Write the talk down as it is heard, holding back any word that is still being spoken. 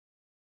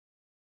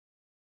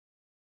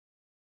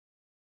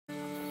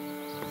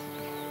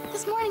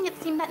This morning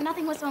it seemed that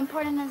nothing was so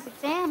important as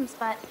exams,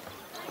 but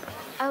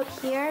out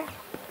here,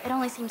 it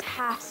only seems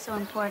half so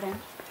important.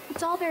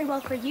 It's all very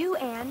well for you,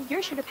 Anne.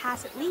 You're sure to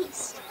pass at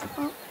least.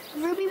 Well,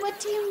 Ruby, what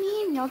do you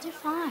mean? You'll do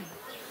fine.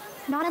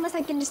 Not unless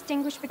I can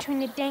distinguish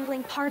between a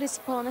dangling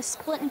participle and a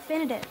split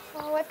infinitive.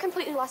 Oh, I've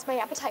completely lost my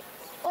appetite.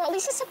 Or at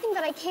least it's something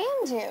that I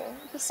can do.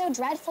 It'd be so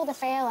dreadful to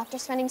fail after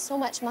spending so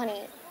much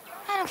money.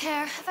 I don't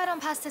care. If I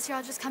don't pass this year,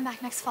 I'll just come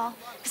back next fall,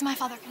 because my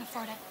father can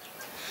afford it.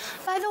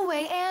 By the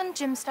way, Anne,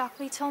 Jim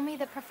Stockley told me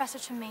that Professor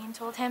Tremaine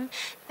told him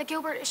that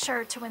Gilbert is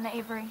sure to win the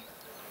Avery.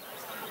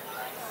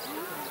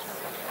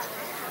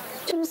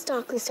 Jim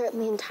Stockley's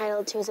certainly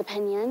entitled to his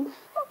opinion.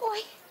 Oh, boy.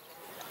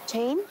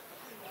 Jane?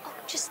 Oh,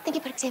 just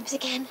thinking about exams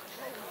again.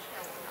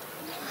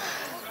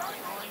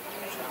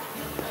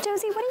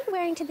 Josie, what are you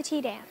wearing to the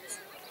tea dance?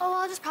 Oh,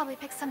 I'll just probably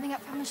pick something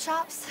up from the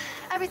shops.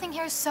 Everything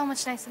here is so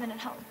much nicer than at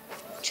home.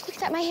 Would you look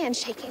at that? My hand's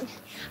shaking.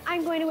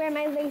 I'm going to wear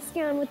my lace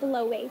gown with the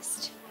low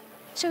waist.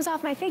 Shows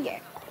off my figure.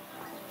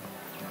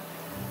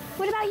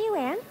 What about you,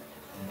 Anne?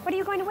 What are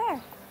you going to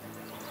wear?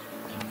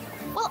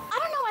 Well, I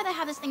don't know why they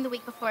have this thing the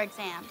week before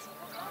exams.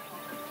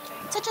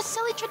 Such a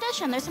silly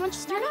tradition. There's so much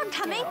stuff. You're not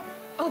coming?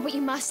 Oh, but you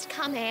must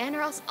come, Anne,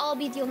 or else I'll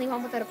be the only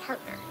one without a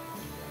partner.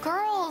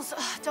 Girls,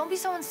 don't be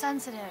so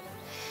insensitive.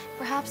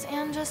 Perhaps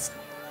Anne just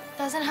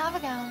doesn't have a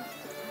gown.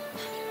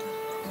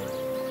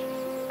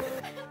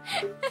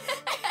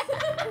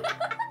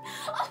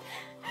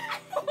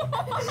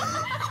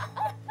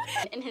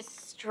 In his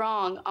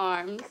strong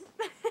arms.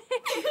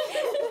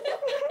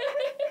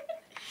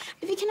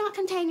 If you cannot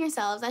contain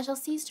yourselves, I shall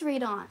cease to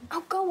read on.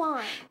 Oh, go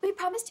on. We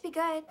promise to be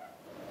good.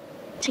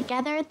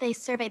 Together, they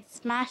surveyed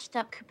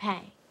smashed-up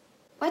coupe.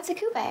 What's a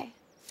coupe?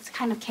 It's a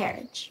kind of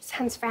carriage.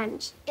 Sounds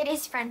French. It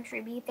is French,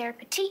 Ruby. They're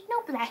petite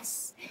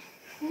noblesse.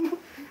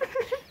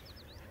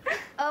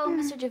 Oh,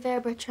 Mr.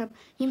 Javert Bertram,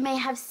 you may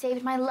have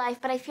saved my life,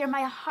 but I fear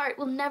my heart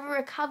will never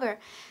recover,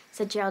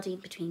 said Geraldine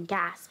between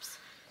gasps.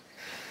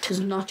 'Tis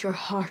not your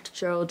heart,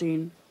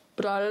 Geraldine,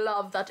 but our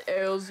love that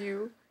ails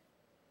you.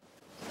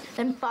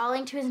 Then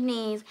falling to his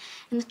knees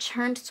in the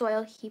churned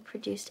soil, he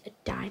produced a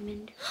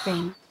diamond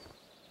ring.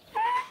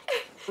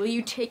 Will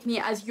you take me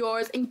as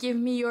yours and give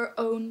me your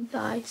own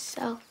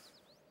thyself?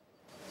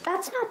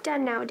 That's not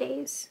done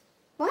nowadays.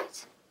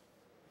 What?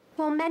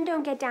 Well, men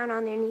don't get down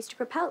on their knees to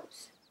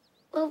propose.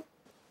 Well,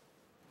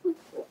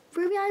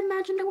 Ruby, I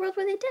imagined a world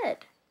where they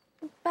did.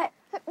 But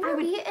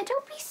Ruby,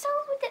 don't be so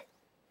the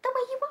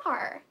way you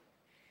are.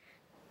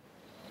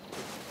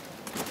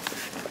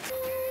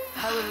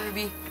 Hello,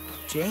 Ruby.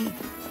 Jane,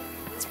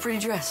 it's a pretty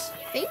dress.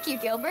 Thank you,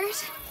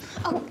 Gilbert.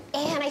 Oh,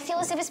 Anne, I feel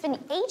as if it's been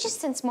ages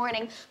since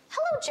morning.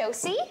 Hello,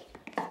 Josie.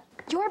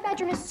 your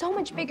bedroom is so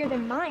much bigger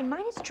than mine.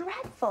 Mine is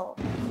dreadful.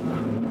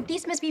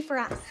 These must be for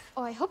us.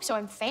 Oh, I hope so.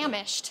 I'm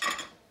famished.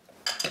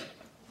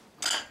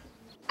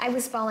 I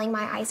was bawling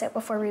my eyes out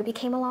before Ruby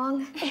came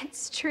along.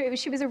 It's true.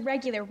 She was a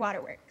regular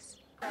Waterworks.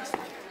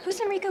 Who's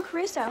Enrico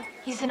Caruso?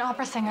 He's an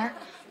opera singer.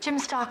 Jim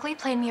Stockley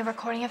played me a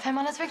recording of him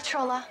on his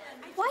Victrola.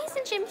 Why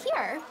isn't Jim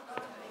here?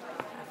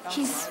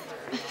 He's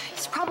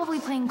probably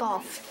playing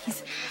golf.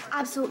 He's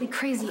absolutely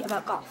crazy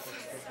about golf.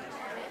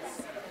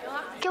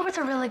 Gilbert's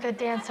a really good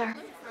dancer.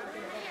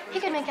 He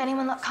could make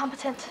anyone look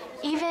competent.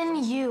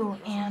 Even you,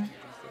 Anne.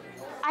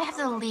 I have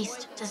the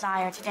least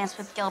desire to dance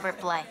with Gilbert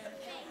Blythe.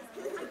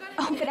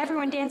 Oh, but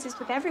everyone dances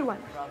with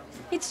everyone.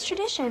 It's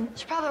tradition.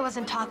 She probably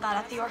wasn't taught that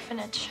at the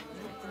orphanage.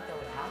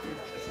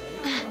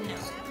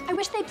 I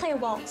wish they'd play a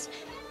waltz.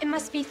 It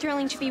must be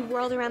thrilling to be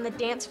whirled around the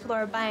dance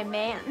floor by a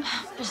man.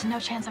 There's no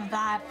chance of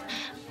that.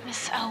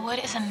 Miss Elwood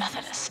is a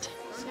Methodist.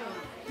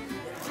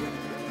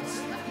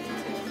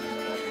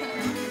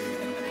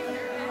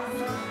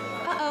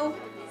 Uh-oh.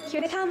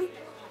 Here they come.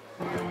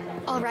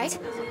 All right,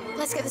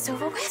 let's get this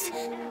over with.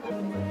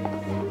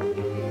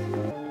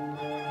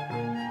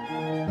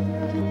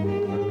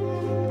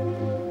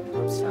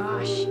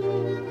 Gosh,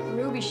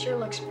 Ruby sure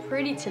looks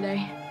pretty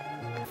today.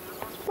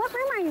 What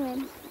room are you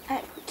in?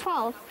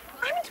 12.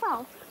 I'm in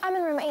 12. I'm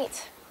in room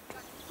 8.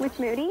 With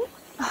Moody?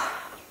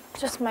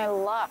 Just my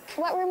luck.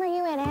 What room are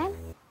you in, Anne?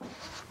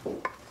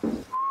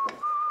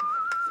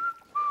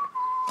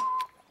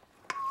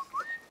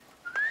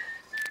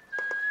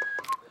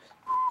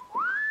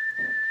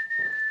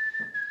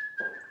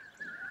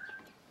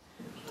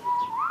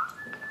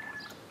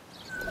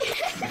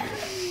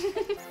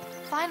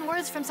 Fine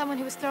words from someone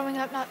who was throwing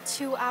up not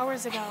 2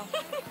 hours ago.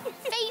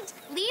 Fate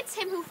leads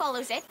him who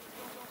follows it.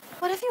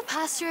 What if you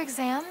passed your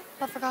exam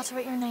but forgot to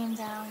write your name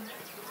down?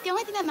 The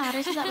only thing that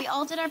matters is that we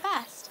all did our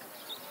best.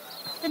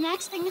 The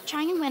next thing is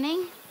trying and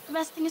winning. The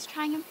best thing is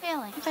trying and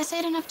failing. If I say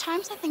it enough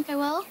times, I think I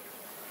will.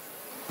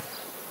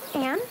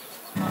 Anne?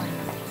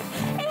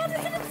 Anne,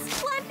 isn't it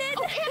splendid?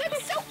 Oh, Anne,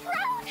 I'm so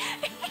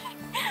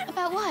proud.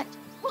 About what?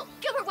 Well,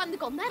 Gilbert won the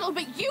gold medal,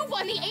 but you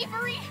won the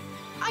Avery.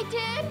 I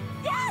did?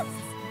 Yes!